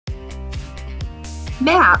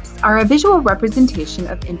Maps are a visual representation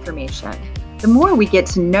of information. The more we get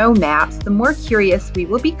to know maps, the more curious we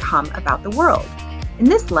will become about the world. In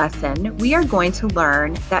this lesson, we are going to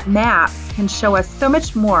learn that maps can show us so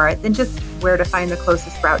much more than just where to find the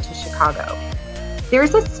closest route to Chicago.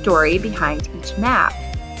 There's a story behind each map,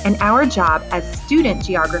 and our job as student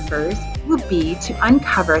geographers will be to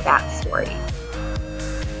uncover that story.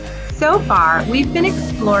 So far, we've been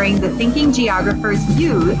exploring the thinking geographers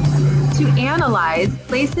use to analyze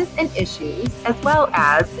places and issues, as well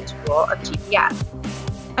as the tool of GPS.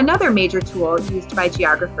 Another major tool used by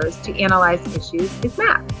geographers to analyze issues is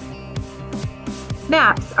maps.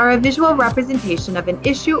 Maps are a visual representation of an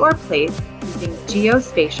issue or place using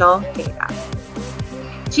geospatial data.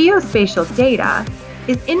 Geospatial data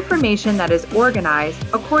is information that is organized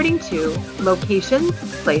according to locations,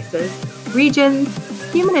 places, regions,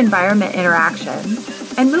 human-environment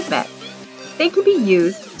interactions, and movement. They can be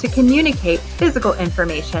used to communicate physical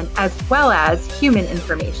information as well as human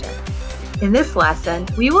information. In this lesson,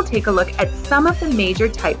 we will take a look at some of the major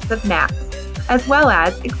types of maps, as well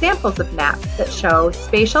as examples of maps that show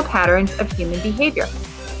spatial patterns of human behavior.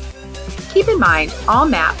 Keep in mind, all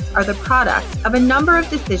maps are the product of a number of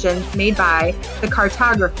decisions made by the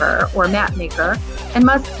cartographer or map maker and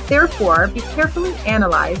must therefore be carefully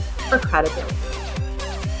analyzed for credibility.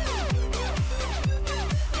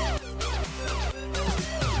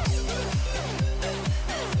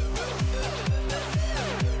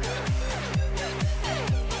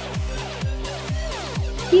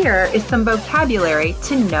 Here is some vocabulary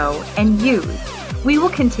to know and use. We will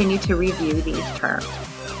continue to review these terms.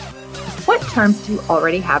 What terms do you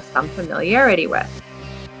already have some familiarity with?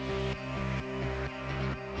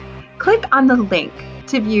 Click on the link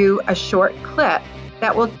to view a short clip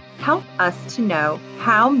that will help us to know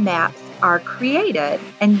how maps are created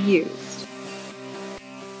and used.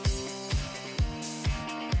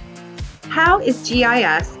 How is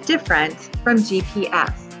GIS different from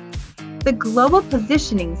GPS? The Global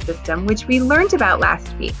Positioning System, which we learned about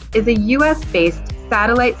last week, is a US-based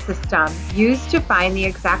satellite system used to find the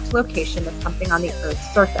exact location of something on the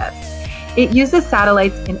Earth's surface. It uses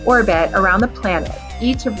satellites in orbit around the planet,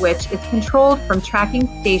 each of which is controlled from tracking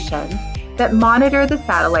stations that monitor the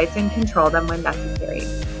satellites and control them when necessary.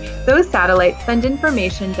 Those satellites send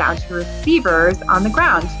information down to receivers on the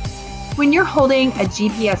ground. When you're holding a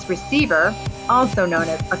GPS receiver, also known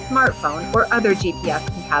as a smartphone or other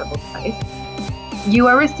GPS-compatible device, you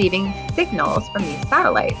are receiving signals from these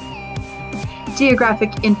satellites.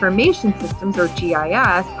 Geographic Information Systems, or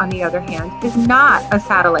GIS, on the other hand, is not a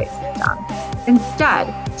satellite system. Instead,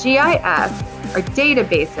 GIS are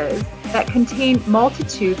databases that contain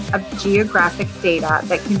multitudes of geographic data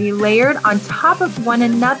that can be layered on top of one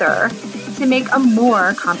another to make a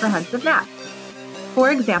more comprehensive map.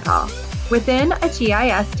 For example, within a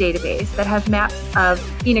GIS database that has maps of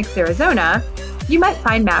Phoenix, Arizona, you might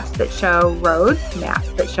find maps that show roads, maps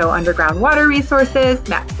that show underground water resources,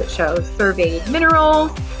 maps that show surveyed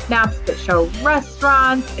minerals, maps that show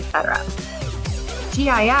restaurants, etc.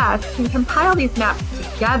 GIS can compile these maps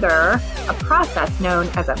together, a process known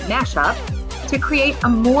as a mashup, to create a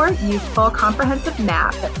more useful, comprehensive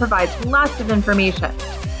map that provides lots of information.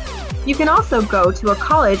 You can also go to a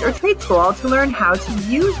college or trade school to learn how to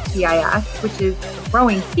use GIS, which is a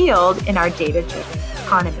growing field in our data-driven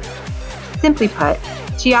economy. Simply put,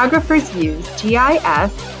 geographers use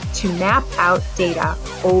GIS to map out data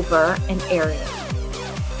over an area.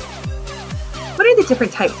 What are the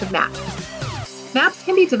different types of maps? Maps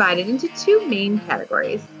can be divided into two main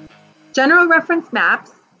categories: general reference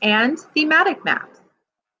maps and thematic maps.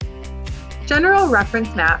 General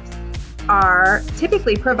reference maps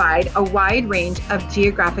typically provide a wide range of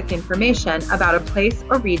geographic information about a place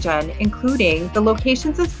or region, including the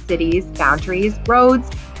locations of cities, boundaries, roads,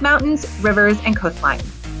 mountains, rivers, and coastlines.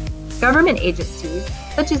 Government agencies,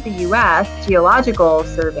 such as the U.S. Geological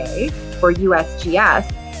Survey, or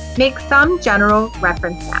USGS, make some general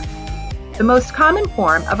reference maps. The most common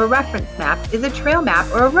form of a reference map is a trail map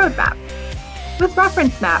or a road map. With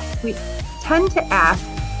reference maps, we tend to ask,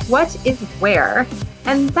 what is where?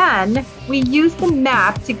 And then we use the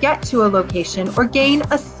map to get to a location or gain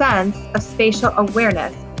a sense of spatial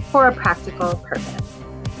awareness for a practical purpose.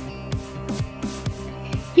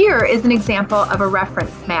 Here is an example of a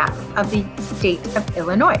reference map of the state of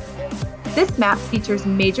Illinois. This map features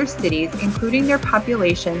major cities, including their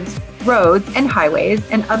populations, roads and highways,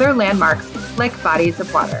 and other landmarks like bodies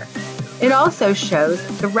of water. It also shows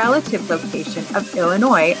the relative location of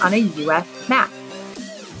Illinois on a U.S. map.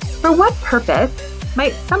 For what purpose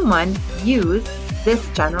might someone use this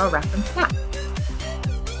general reference map?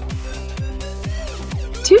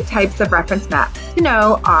 Two types of reference maps. to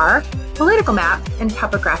know are political maps and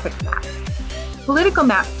topographic maps. Political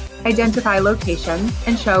maps identify locations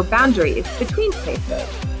and show boundaries between places.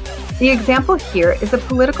 The example here is a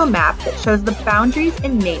political map that shows the boundaries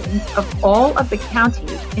and names of all of the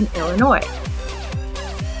counties in Illinois.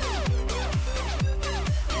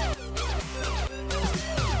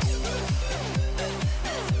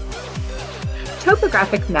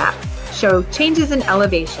 Topographic maps show changes in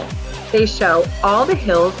elevation. They show all the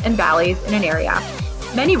hills and valleys in an area.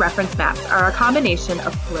 Many reference maps are a combination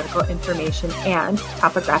of political information and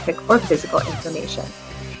topographic or physical information.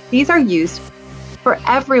 These are used for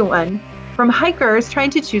everyone, from hikers trying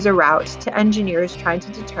to choose a route to engineers trying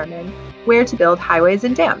to determine where to build highways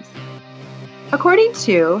and dams. According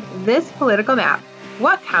to this political map,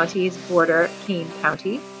 what counties border Kane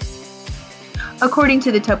County? According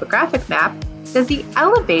to the topographic map, does the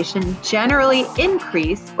elevation generally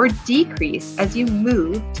increase or decrease as you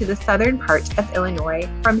move to the southern part of Illinois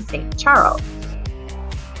from St. Charles?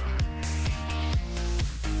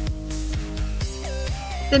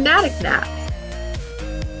 Thematic maps.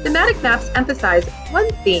 Thematic maps emphasize one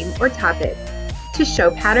theme or topic to show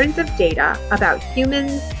patterns of data about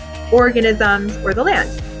humans, organisms, or the land.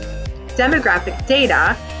 Demographic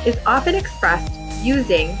data is often expressed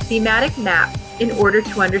using thematic maps in order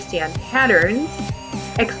to understand patterns,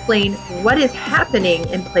 explain what is happening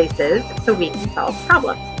in places so we can solve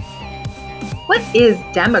problems. What is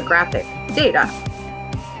demographic data?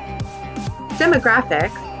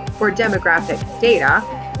 Demographics, or demographic data,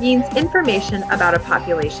 means information about a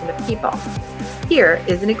population of people. Here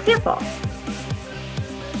is an example.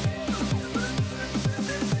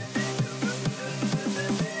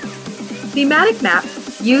 Thematic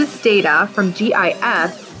maps use data from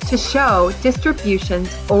GIS to show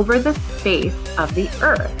distributions over the space of the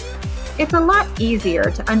Earth. It's a lot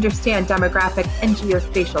easier to understand demographic and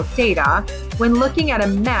geospatial data when looking at a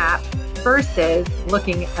map versus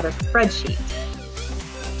looking at a spreadsheet.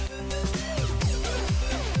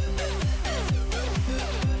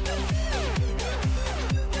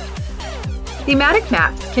 Thematic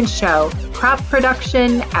maps can show crop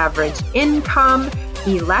production, average income,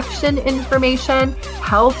 election information,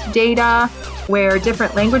 health data, where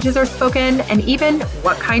different languages are spoken, and even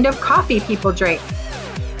what kind of coffee people drink.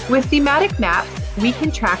 With thematic maps, we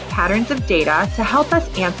can track patterns of data to help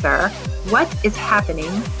us answer what is happening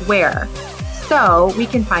where, so we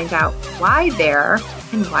can find out why there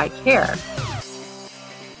and why care.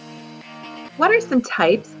 What are some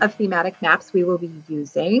types of thematic maps we will be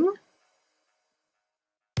using?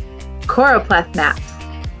 Choropleth maps.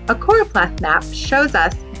 A choropleth map shows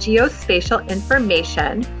us geospatial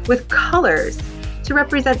information with colors to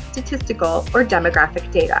represent statistical or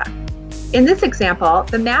demographic data. In this example,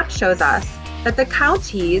 the map shows us that the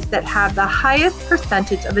counties that have the highest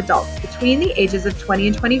percentage of adults between the ages of 20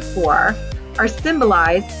 and 24 are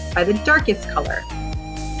symbolized by the darkest color.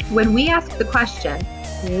 When we ask the question,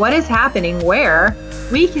 what is happening where,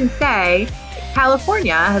 we can say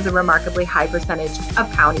California has a remarkably high percentage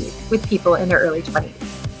of counties with people in their early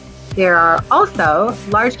 20s. There are also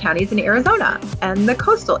large counties in Arizona and the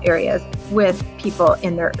coastal areas with people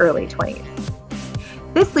in their early 20s.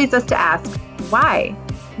 This leads us to ask why.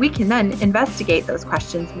 We can then investigate those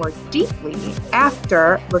questions more deeply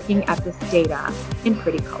after looking at this data in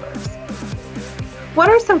pretty colors. What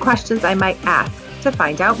are some questions I might ask to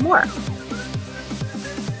find out more?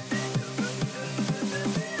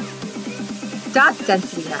 Dot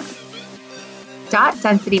density maps. Dot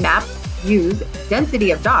density maps use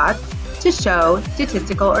density of dots to show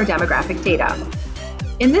statistical or demographic data.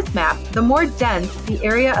 In this map, the more dense the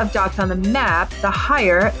area of dots on the map, the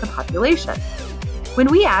higher the population. When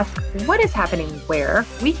we ask what is happening where,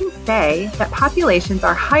 we can say that populations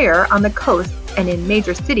are higher on the coasts and in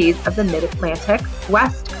major cities of the Mid-Atlantic,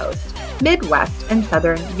 West Coast, Midwest, and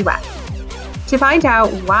Southern US. To find out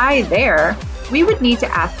why there, we would need to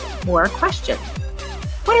ask more questions.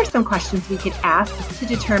 What are some questions we could ask to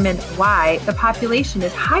determine why the population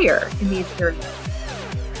is higher in these areas?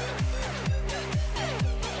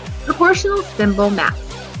 Proportional symbol maps.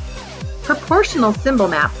 Proportional symbol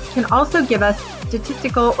maps can also give us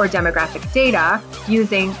statistical or demographic data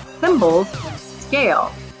using symbols and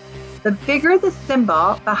scale. The bigger the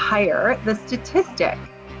symbol, the higher the statistic.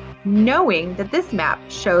 Knowing that this map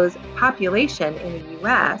shows population in the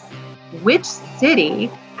US, which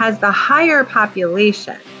city has the higher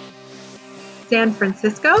population? San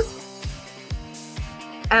Francisco,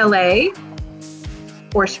 LA,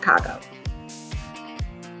 or Chicago?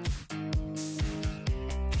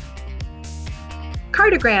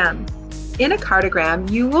 Cartograms. In a cartogram,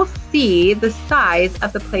 you will see the size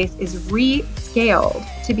of the place is rescaled scaled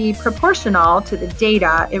to be proportional to the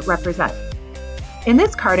data it represents. In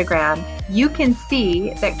this cartogram, you can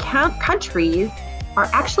see that countries are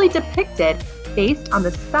actually depicted based on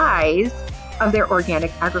the size of their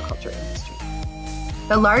organic agriculture industry.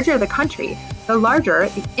 The larger the country, the larger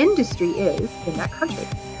the industry is in that country.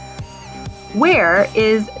 Where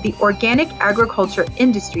is the organic agriculture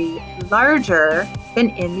industry larger than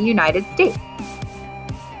in the United States?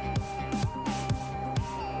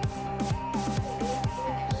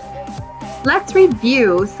 Let's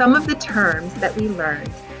review some of the terms that we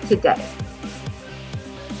learned today.